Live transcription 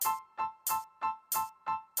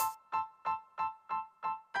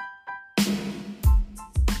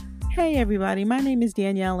Hey everybody, my name is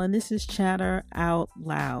Danielle and this is Chatter Out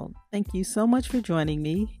Loud. Thank you so much for joining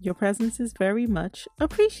me. Your presence is very much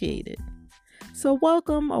appreciated. So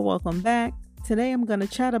welcome or welcome back. Today I'm going to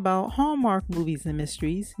chat about Hallmark Movies and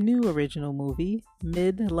Mysteries' new original movie,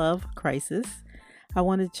 Mid-Love Crisis. I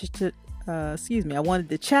wanted to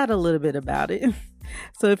chat a little bit about it.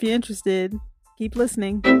 So if you're interested, keep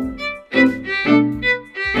listening.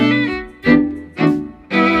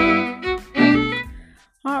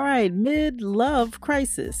 All right, Mid-Love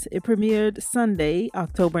Crisis. It premiered Sunday,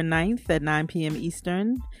 October 9th at 9 p.m.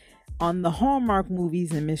 Eastern on the Hallmark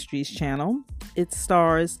Movies and Mysteries channel. It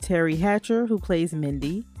stars Terry Hatcher, who plays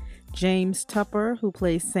Mindy, James Tupper, who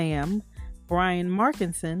plays Sam, Brian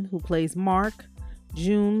Markinson, who plays Mark,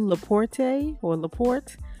 June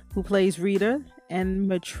Laporte, who plays Rita, and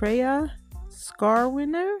Maitreya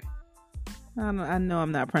Scarwiner. I know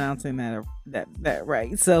I'm not pronouncing that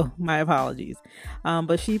right, so my apologies.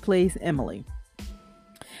 But she plays Emily.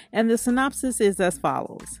 And the synopsis is as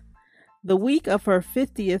follows. The week of her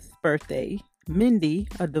 50th birthday, Mindy,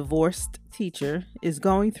 a divorced teacher, is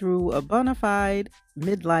going through a bona fide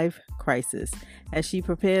midlife crisis as she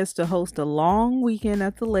prepares to host a long weekend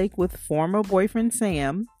at the lake with former boyfriend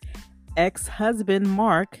Sam, ex-husband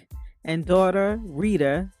Mark, and daughter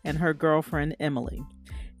Rita and her girlfriend Emily.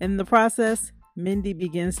 In the process, Mindy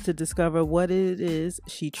begins to discover what it is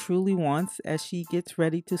she truly wants as she gets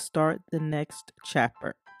ready to start the next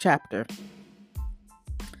chapter.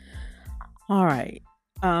 All right.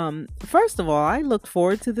 First of all, I looked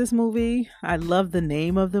forward to this movie. I love the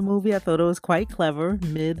name of the movie. I thought it was quite clever.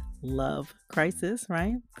 Mid-Love Crisis,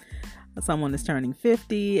 right? Someone is turning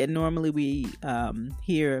 50, and normally we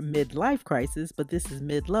hear midlife crisis, but this is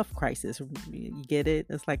mid-love crisis. You get it?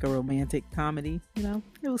 It's like a romantic comedy,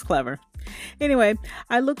 It was clever. Anyway,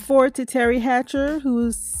 I look forward to Terry Hatcher,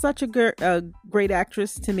 who's such a great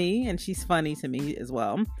actress to me, and she's funny to me as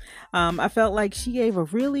well. I felt like she gave a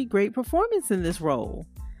really great performance in this role.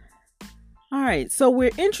 All right, so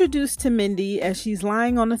we're introduced to Mindy as she's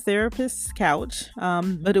lying on a therapist's couch,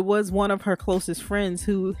 but it was one of her closest friends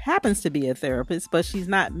who happens to be a therapist, but she's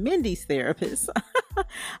not Mindy's therapist.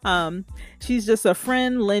 She's just a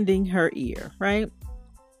friend lending her ear, right?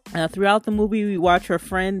 Throughout the movie, we watch her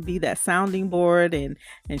friend be that sounding board, and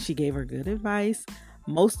she gave her good advice.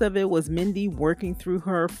 Most of it was Mindy working through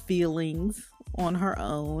her feelings on her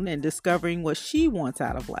own and discovering what she wants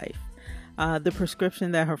out of life. The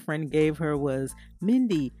prescription that her friend gave her was,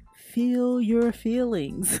 Mindy, feel your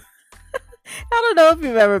feelings. I don't know if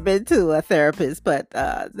you've ever been to a therapist, but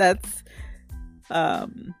that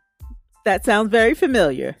sounds very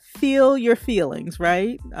familiar. Feel your feelings,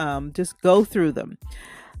 right? Just go through them.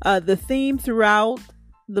 The theme throughout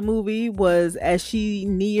the movie was as she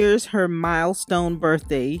nears her milestone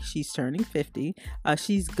birthday, she's turning 50,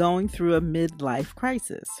 she's going through a midlife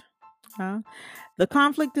crisis. The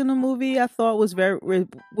conflict in the movie I thought was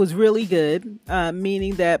really good,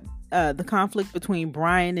 meaning that the conflict between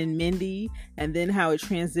Brian and Mindy, and then how it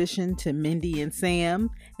transitioned to Mindy and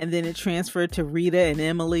Sam, and then it transferred to Rita and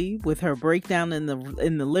Emily with her breakdown in the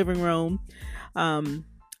living room.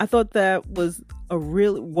 I thought that was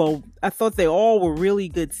I thought they all were really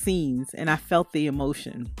good scenes, and I felt the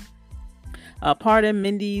emotion. Part of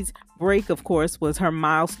Mindy's break, of course, was her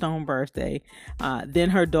milestone birthday.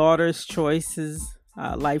 Then her daughter's choices,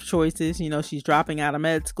 life choices. She's dropping out of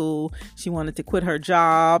med school. She wanted to quit her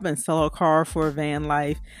job and sell her car for a van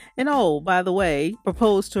life. And by the way,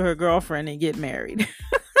 propose to her girlfriend and get married.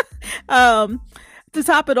 To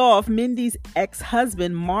top it off, Mindy's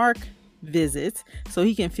ex-husband, Mark, visits so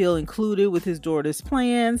he can feel included with his daughter's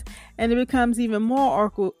plans. And it becomes even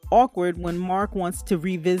more awkward when Mark wants to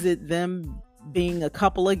revisit them being a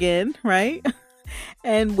couple again, right?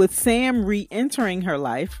 And with Sam re-entering her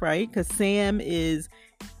life, right? Because Sam is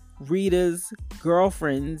Rita's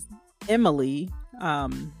girlfriend, Emily.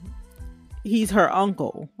 He's her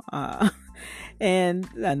uncle. And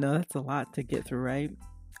I know that's a lot to get through, right?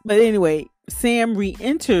 But anyway, Sam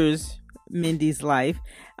re-enters Mindy's life,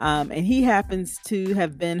 and he happens to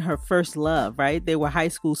have been her first love, right? They were high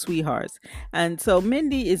school sweethearts. And so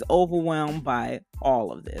Mindy is overwhelmed by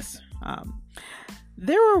all of this.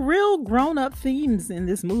 There were real grown-up themes in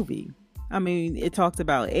this movie. I mean, it talks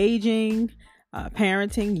about aging,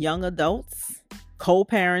 parenting young adults,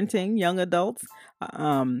 co-parenting young adults,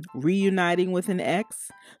 reuniting with an ex,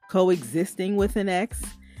 coexisting with an ex,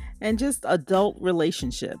 and just adult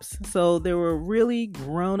relationships. So there were really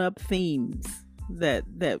grown-up themes that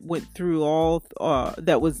went through all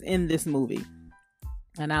that was in this movie,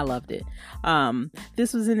 and I loved it.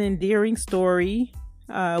 This was an endearing story.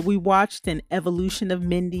 We watched an evolution of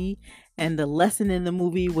Mindy And the lesson in the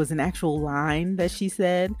movie was an actual line that she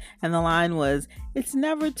said. And the line was, "It's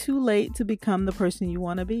never too late to become the person you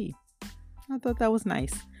want to be." I thought that was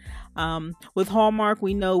nice. With Hallmark,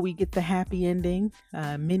 we know we get the happy ending.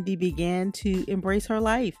 Mindy began to embrace her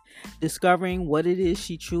life, discovering what it is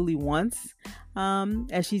she truly wants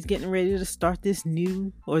as she's getting ready to start this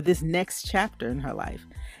next chapter in her life.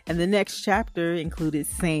 And the next chapter included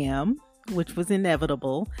Sam, which was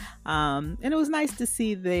inevitable. And it was nice to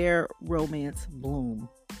see their romance bloom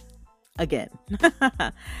again.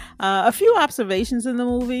 A few observations in the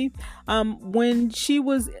movie.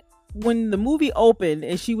 When the movie opened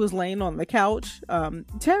and she was laying on the couch,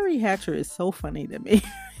 Terry Hatcher is so funny to me.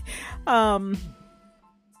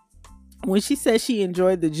 When she said she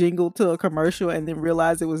enjoyed the jingle to a commercial and then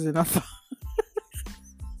realized it was in a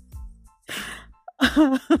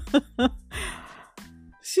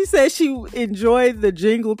She said she enjoyed the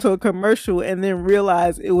jingle to a commercial and then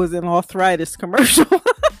realized it was an arthritis commercial.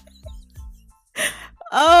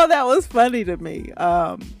 Oh, that was funny to me.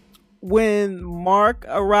 When Mark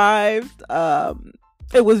arrived,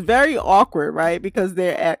 it was very awkward, right? Because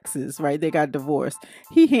they're exes, right? They got divorced.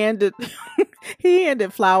 He handed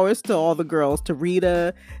flowers to all the girls, to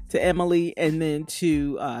Rita, to Emily, and then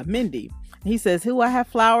to Mindy. He says, "Who I have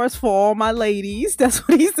flowers for all my ladies." That's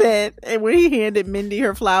what he said. And when he handed Mindy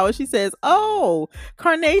her flowers, she says, "Oh,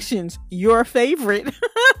 carnations, your favorite."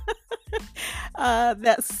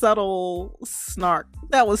 That subtle snark,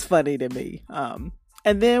 that was funny to me.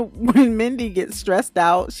 And then when Mindy gets stressed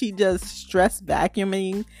out, she does stress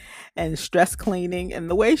vacuuming and stress cleaning. And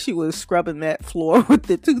the way she was scrubbing that floor with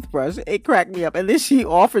the toothbrush, it cracked me up. And then she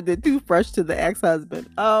offered the toothbrush to the ex-husband.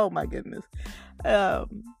 Oh my goodness.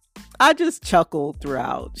 I just chuckled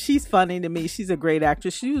throughout. She's funny to me. She's a great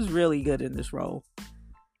actress. She was really good in this role.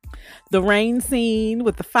 The rain scene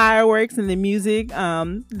with the fireworks and the music,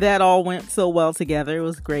 that all went so well together. It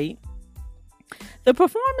was great. The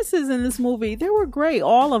performances in this movie, they were great.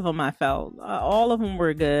 All of them, I felt. All of them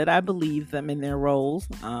were good. I believed them in their roles.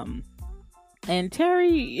 And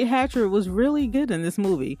Terry Hatcher was really good in this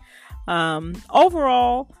movie.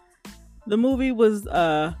 Overall, the movie was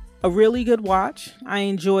a really good watch. I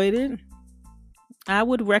enjoyed it. I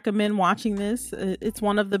would recommend watching this. It's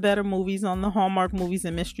one of the better movies on the Hallmark Movies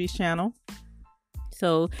and Mysteries channel.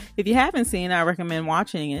 So if you haven't seen it, I recommend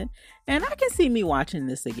watching it. And I can see me watching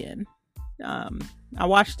this again. I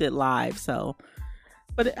watched it live,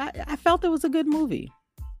 but I felt it was a good movie.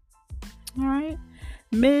 All right.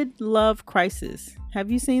 Mid-Love Crisis. Have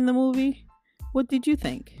you seen the movie? What did you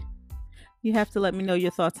think? You have to let me know your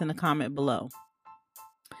thoughts in the comment below.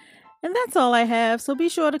 And that's all I have. So be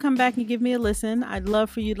sure to come back and give me a listen. I'd love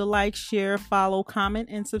for you to like, share, follow, comment,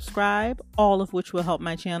 and subscribe, all of which will help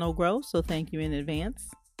my channel grow. So thank you in advance.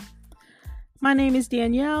 My name is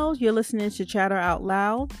Danielle. You're listening to Chatter Out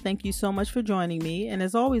Loud. Thank you so much for joining me. And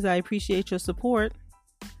as always, I appreciate your support.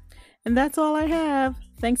 And that's all I have.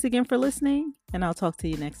 Thanks again for listening, and I'll talk to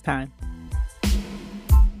you next time.